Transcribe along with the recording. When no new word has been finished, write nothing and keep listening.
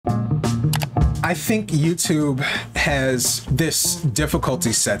I think YouTube has this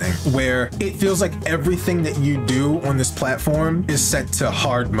difficulty setting where it feels like everything that you do on this platform is set to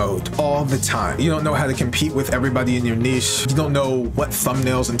hard mode all the time. You don't know how to compete with everybody in your niche. You don't know what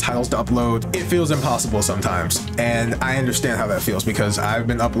thumbnails and titles to upload. It feels impossible sometimes. And I understand how that feels because I've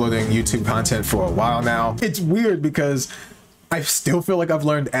been uploading YouTube content for a while now. It's weird because I still feel like I've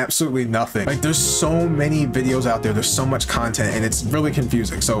learned absolutely nothing. Like, there's so many videos out there, there's so much content, and it's really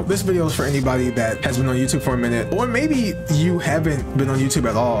confusing. So this video is for anybody that has been on YouTube for a minute, or maybe you haven't been on YouTube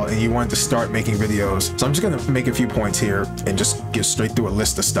at all and you wanted to start making videos. So I'm just gonna make a few points here and just get straight through a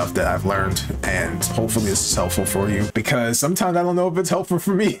list of stuff that I've learned, and hopefully this is helpful for you, because sometimes I don't know if it's helpful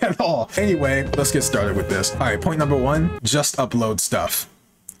for me at all. Anyway, let's get started with this. All right, point number one, just upload stuff.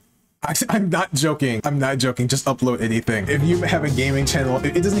 I'm not joking. I'm not joking. Just upload anything. If you have a gaming channel,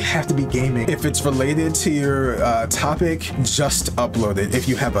 it doesn't have to be gaming. If it's related to your topic, just upload it. If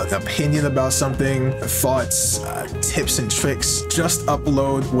you have an opinion about something, thoughts, tips and tricks, just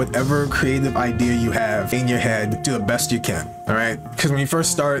upload whatever creative idea you have in your head. Do the best you can. All right? Because when you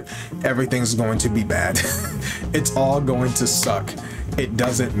first start, everything's going to be bad. It's all going to suck. It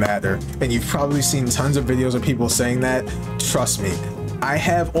doesn't matter. And you've probably seen tons of videos of people saying that. Trust me. I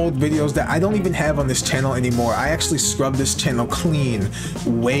have old videos that I don't even have on this channel anymore. I actually scrubbed this channel clean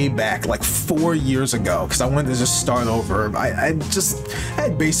way back, like 4 years ago, because I wanted to just start over. I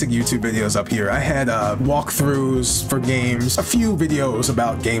had basic YouTube videos up here. I had walkthroughs for games, a few videos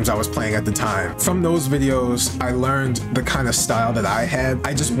about games I was playing at the time. From those videos, I learned the kind of style that I had.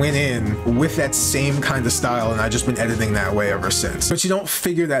 I just went in with that same kind of style, and I've just been editing that way ever since. But you don't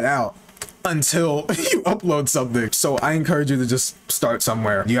figure that out until you upload something. So I encourage you to just start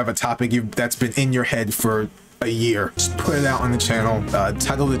somewhere. You have a topic that's been in your head for a year. Just put it out on the channel,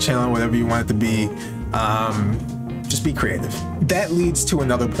 title the channel whatever you want it to be. Just be creative. That leads to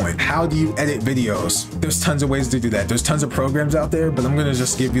another point. How do you edit videos? There's tons of ways to do that. There's tons of programs out there, but I'm gonna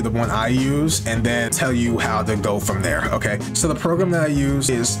just give you the one I use and then tell you how to go from there, okay? So the program that I use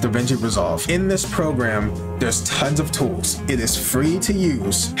is DaVinci Resolve. In this program, there's tons of tools. It is free to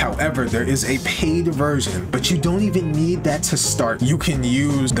use. However, there is a paid version, but you don't even need that to start. You can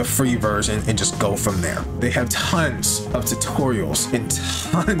use the free version and just go from there. They have tons of tutorials and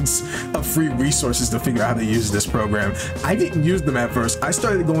tons of free resources to figure out how to use this program. I didn't use them at first. I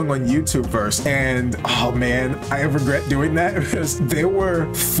started going on YouTube first, and oh man, I regret doing that because there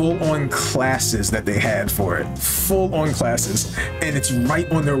were full-on classes that they had for it. Full-on classes, and it's right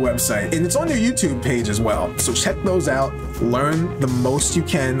on their website, and it's on their YouTube page as well. So check those out, learn the most you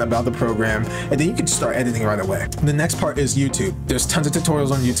can about the program, and then you can start editing right away. The next part is YouTube. There's tons of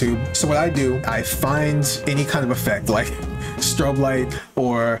tutorials on YouTube. So what I do, I find any kind of effect like strobe light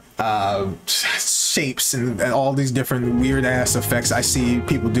or shapes and all these different weird ass effects I see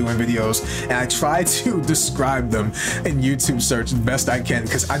people do in videos, and I try to describe them in YouTube search the best I can,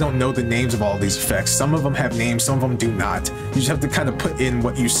 because I don't know the names of all these effects. Some of them have names, some of them do not. You just have to kind of put in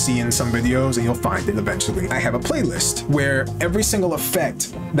what you see in some videos and you'll find it eventually. I have a playlist where every single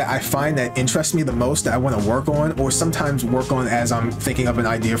effect that I find that interests me the most, that I want to work on, or sometimes work on as I'm thinking of an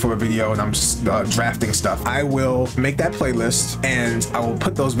idea for a video and I'm just drafting stuff, I will make that playlist and I will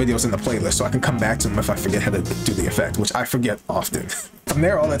put those videos in the playlist so I can come back to them if I forget how to do the effect, which I forget often. From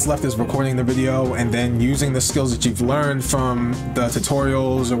there, all that's left is recording the video and then using the skills that you've learned from the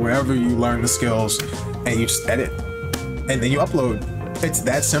tutorials or wherever you learn the skills, and you just edit and then you upload. It's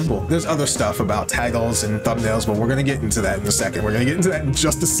that simple. There's other stuff about titles and thumbnails, but we're gonna get into that in a second. We're gonna get into that in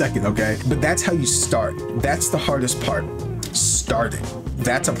just a second, okay? But that's how you start. That's the hardest part, starting.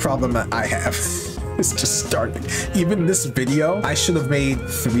 That's a problem that I have. It's just starting. Even this video, I should have made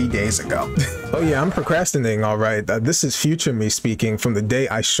 3 days ago. Oh yeah, I'm procrastinating, all right. This is future me speaking. From the day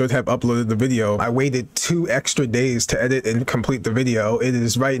I should have uploaded the video, I waited 2 extra days to edit and complete the video. It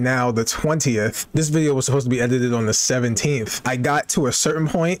is right now the 20th. This video was supposed to be edited on the 17th. I got to a certain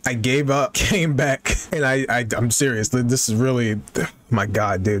point, I gave up, came back, and I'm serious. This is really, my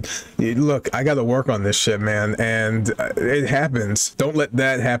God, dude. Look, I gotta work on this shit, man, and it happens. Don't let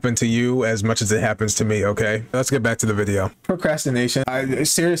that happen to you as much as it happens to me, okay? Let's get back to the video. Procrastination,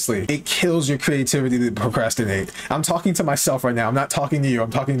 seriously, it kills your creativity to procrastinate. I'm talking to myself right now. I'm not talking to you, I'm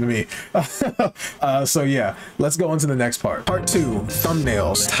talking to me. So yeah, let's go on to the next part. Part 2,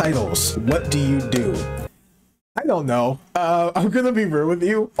 thumbnails, titles. What do you do? I don't know. I'm gonna be real with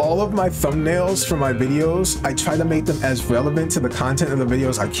you. All of my thumbnails for my videos, I try to make them as relevant to the content of the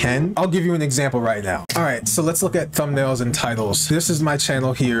videos I can. I'll give you an example right now. All right, so let's look at thumbnails and titles. This is my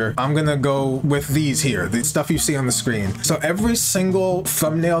channel here. I'm gonna go with these here, the stuff you see on the screen. So every single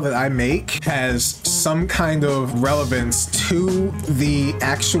thumbnail that I make has some kind of relevance to the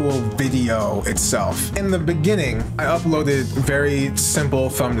actual video itself. In the beginning, I uploaded very simple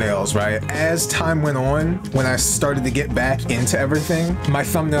thumbnails, right? As time went on, when I started to get back into everything, my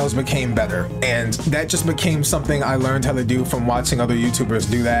thumbnails became better. And that just became something I learned how to do from watching other YouTubers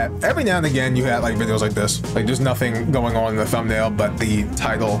do that. Every now and again, you had like videos like this. Like there's nothing going on in the thumbnail, but the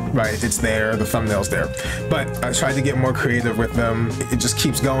title, right? It's there, the thumbnail's there. But I tried to get more creative with them. It just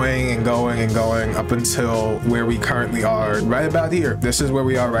keeps going and going and going up until where we currently are right about here. This is where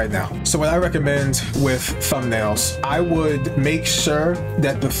we are right now. So what I recommend with thumbnails, I would make sure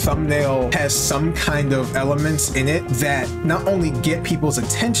that the thumbnail has some kind of elements in it that not only get people's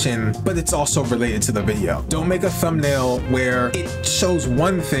attention, but it's also related to the video. Don't make a thumbnail where it shows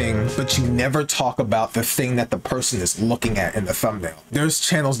one thing, but you never talk about the thing that the person is looking at in the thumbnail. There's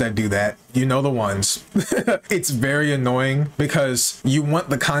channels that do that. You know the ones. It's very annoying because you want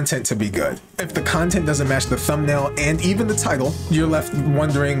the content to be good. If the content doesn't match the thumbnail and even the title, you're left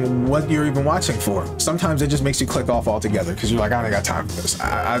wondering what you're even watching for. Sometimes it just makes you click off altogether because you're like, I don't got time for this.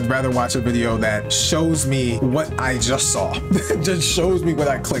 I'd rather watch a video that shows me what I just saw. Just shows me what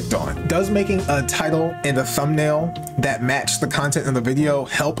I clicked on. Does making a title and a thumbnail that match the content in the video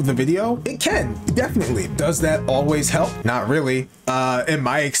help the video? It can, definitely. Does that always help? Not really. In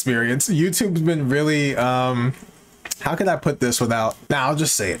my experience, YouTube's been really, how can I put this without, I'll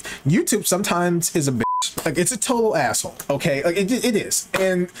just say it. YouTube sometimes is a bitch. Like it's a total asshole, okay? Like it is.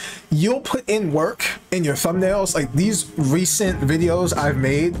 And you'll put in work in your thumbnails. Like these recent videos I've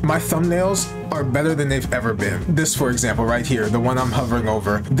made, my thumbnails are better than they've ever been. This, for example, right here, the one I'm hovering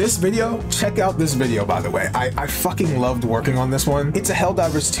over. This video, check out this video, by the way. I fucking loved working on this one. It's a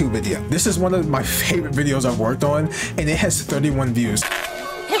Helldivers 2 video. This is one of my favorite videos I've worked on, and it has 31 views.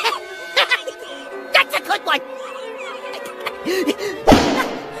 That's a good one.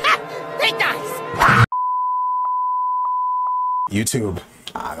 Very nice. YouTube.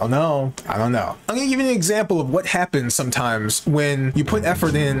 I don't know. I'm gonna give you an example of what happens sometimes when you put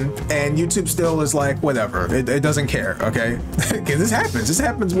effort in and YouTube still is like, whatever, it doesn't care, okay? Because this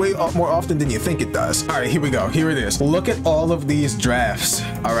happens way more often than you think it does. All right, here we go. Here it is. Look at all of these drafts,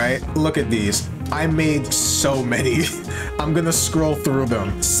 all right? Look at these. I made so many. I'm gonna scroll through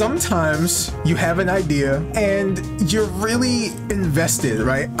them. Sometimes you have an idea and you're really invested,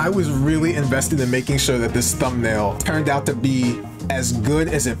 right? I was really invested in making sure that this thumbnail turned out to be as good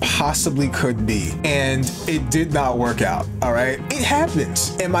as it possibly could be, and it did not work out. All right, it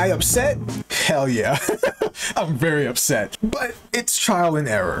happens. Am I upset? Hell yeah. I'm very upset, but it's trial and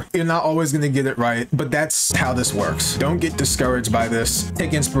error. You're not always gonna get it right, but that's how this works. Don't get discouraged by this.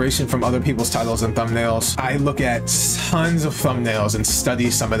 Take inspiration from other people's titles and thumbnails. I look at tons of thumbnails and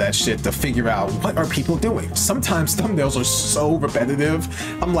study some of that shit to figure out what are people doing. Sometimes thumbnails are so repetitive.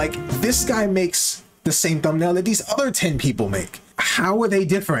 I'm like, this guy makes the same thumbnail that these other 10 people make. How are they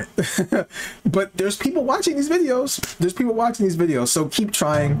different? But there's people watching these videos. So keep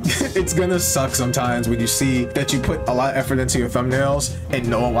trying. It's gonna suck sometimes when you see that you put a lot of effort into your thumbnails and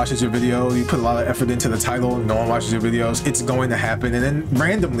no one watches your video. You put a lot of effort into the title and no one watches your videos. It's going to happen. And then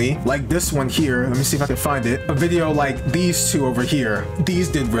randomly, like this one here, let me see if I can find it. A video like these two over here, these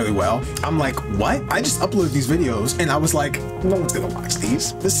did really well. I'm like, what? I just uploaded these videos and I was like, no one's gonna watch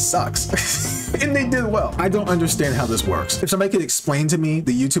these. This sucks. And they did well. I don't understand how this works. If somebody could explain to me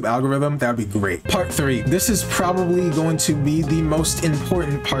the YouTube algorithm, that would be great. Part 3. This is probably going to be the most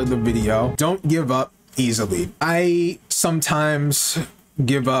important part of the video. Don't give up easily. I sometimes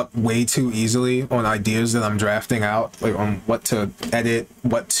give up way too easily on ideas that I'm drafting out, like on what to edit,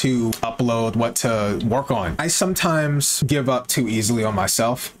 what to upload, what to work on. I sometimes give up too easily on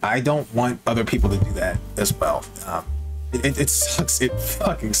myself. I don't want other people to do that as well. It sucks. It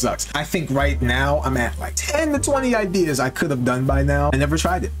fucking sucks. I think right now I'm at like 10 to 20 ideas I could have done by now. I never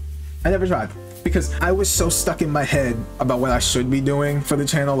tried it. Because I was so stuck in my head about what I should be doing for the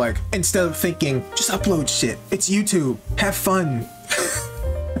channel. Like, instead of thinking, just upload shit. It's YouTube. Have fun.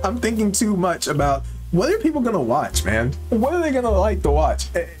 I'm thinking too much about what are people gonna watch, man? What are they gonna like to watch?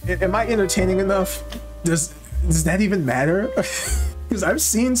 Am I entertaining enough? Does that even matter? Because I've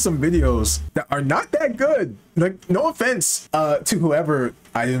seen some videos that are not that good. Like, no offense to whoever,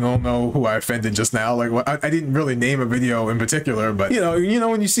 I don't know who I offended just now. Like, I didn't really name a video in particular, but you know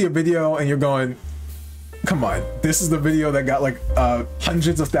when you see a video and you're going, come on, this is the video that got like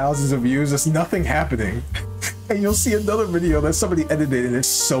hundreds of thousands of views. There's nothing happening. and you'll see another video that somebody edited and it's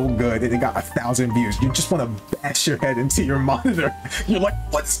so good and it got 1,000 views. You just want to bash your head into your monitor. You're like,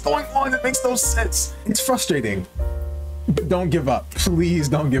 what's going on? It makes no sense. It's frustrating. But don't give up. Please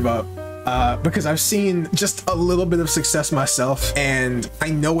don't give up. Because I've seen just a little bit of success myself, and I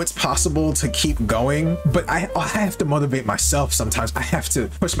know it's possible to keep going, but I have to motivate myself sometimes. I have to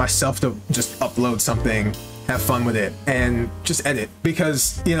push myself to just upload something, have fun with it, and just edit,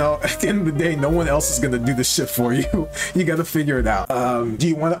 because, you know, at the end of the day, no one else is gonna do this shit for you. You gotta figure it out. Do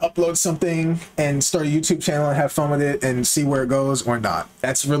you want to upload something and start a YouTube channel and have fun with it and see where it goes, or not?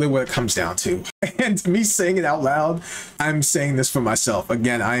 That's really what it comes down to. And me saying it out loud, I'm saying this for myself.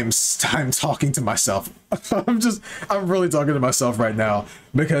 Again, I'm talking to myself. I'm really talking to myself right now,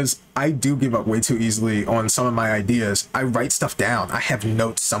 because I do give up way too easily on some of my ideas. I write stuff down. I have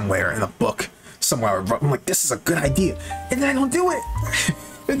notes somewhere in a book somewhere. I'm like, this is a good idea, and then I don't do it.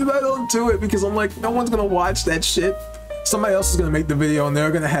 And then I don't do it because I'm like, no one's gonna watch that shit. Somebody else is gonna make the video and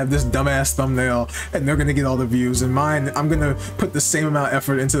they're gonna have this dumbass thumbnail and they're gonna get all the views, and mine, I'm gonna put the same amount of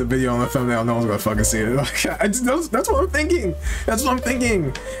effort into the video and the thumbnail. No one's gonna fucking see it. That's what I'm thinking. That's what I'm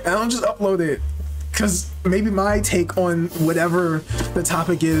thinking. And I'll just upload it, because maybe my take on whatever the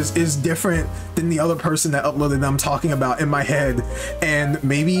topic is different than the other person that uploaded them talking about in my head, and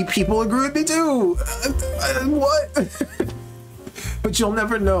maybe people agree with me too. What? But you'll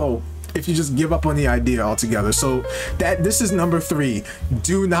never know if you just give up on the idea altogether. So this is number 3.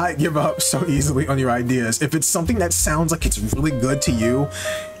 Do not give up so easily on your ideas. If it's something that sounds like it's really good to you,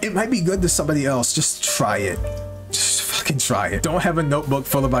 it might be good to somebody else. Just try it. Just fucking try it. Don't have a notebook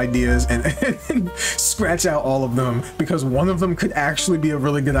full of ideas and scratch out all of them, because one of them could actually be a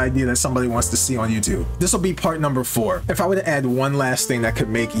really good idea that somebody wants to see on YouTube. This will be part number 4. If I were to add one last thing that could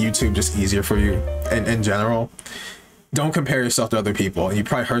make YouTube just easier for you in general, don't compare yourself to other people. And you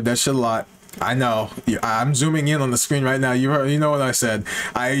probably heard that shit a lot. I know. I'm zooming in on the screen right now. You know what I said.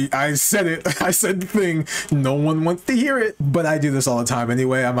 I said it. I said the thing. No one wants to hear it, but I do this all the time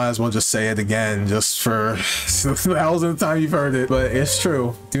anyway. I might as well just say it again, just for the 1,000th time you've heard it. But it's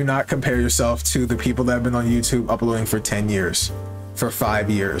true. Do not compare yourself to the people that have been on YouTube uploading for 10 years, for 5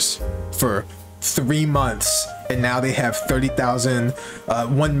 years, for 3 months, and now they have 30,000,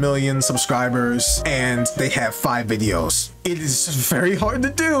 1 million subscribers, and they have 5 videos. It is very hard to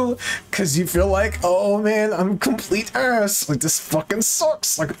do, because you feel like, oh man, I'm complete ass. Like, this fucking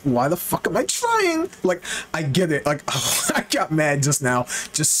sucks. Like, why the fuck am I trying? Like, I get it. Like, oh, I got mad just now.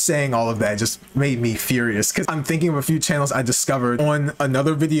 Just saying all of that just made me furious, because I'm thinking of a few channels I discovered on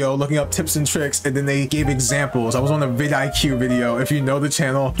another video looking up tips and tricks, and then they gave examples. I was on a vidIQ video. If you know the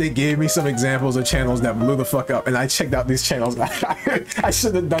channel, they gave me some examples of channels that blew the fuck up, and I checked out these channels. I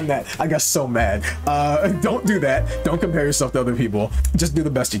should have done that. I got so mad. Don't do that. Don't compare yourself to other people. Just do the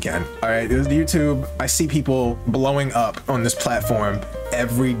best you can. All right, there's YouTube. I see people blowing up on this platform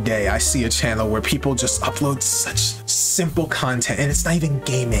every day. I see a channel where people just upload such simple content, and it's not even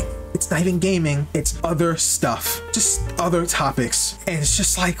gaming. It's not even gaming. It's other stuff, just other topics. And it's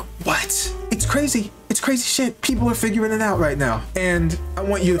just like, what? It's crazy. It's crazy shit. People are figuring it out right now. And I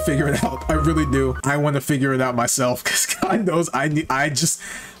want you to figure it out. I really do. I want to figure it out myself, because God knows I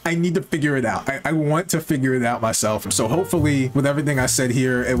need to figure it out. I want to figure it out myself. So hopefully with everything I said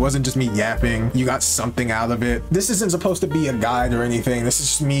here, it wasn't just me yapping. You got something out of it. This isn't supposed to be a guide or anything. This is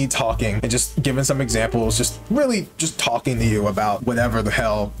just me talking and just giving some examples, just really just talking to you about whatever the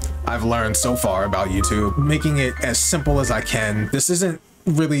hell I've learned so far about YouTube, making it as simple as I can. This isn't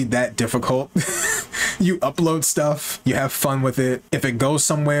really that difficult. You upload stuff, you have fun with it. If it goes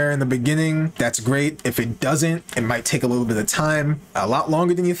somewhere in the beginning, that's great. If it doesn't, it might take a little bit of time, a lot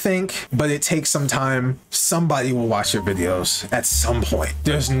longer than you think, but it takes some time. Somebody will watch your videos at some point.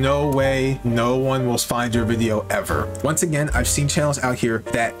 There's no way no one will find your video ever. Once again, I've seen channels out here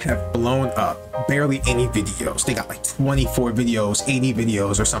that have blown up, barely any videos. They got like 24 videos, 80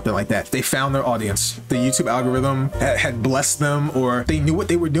 videos or something like that. They found their audience. The YouTube algorithm had blessed them, or they knew what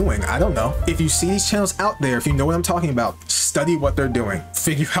they were doing. I don't know. If you see these channels out there, if you know what I'm talking about, study what they're doing,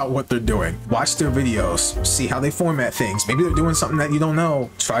 figure out what they're doing, watch their videos, see how they format things. Maybe they're doing something that you don't know.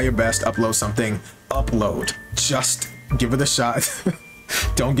 Try your best, upload something, upload. Just give it a shot.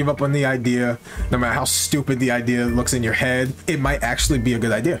 Don't give up on the idea. No matter how stupid the idea looks in your head, it might actually be a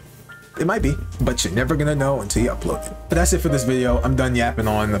good idea. It might be, but you're never gonna know until you upload it. But that's it for this video. I'm done yapping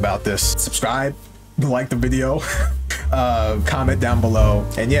on about this. Subscribe, like the video, comment down below,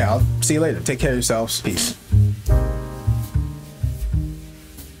 and yeah, I'll see you later. Take care of yourselves. Peace.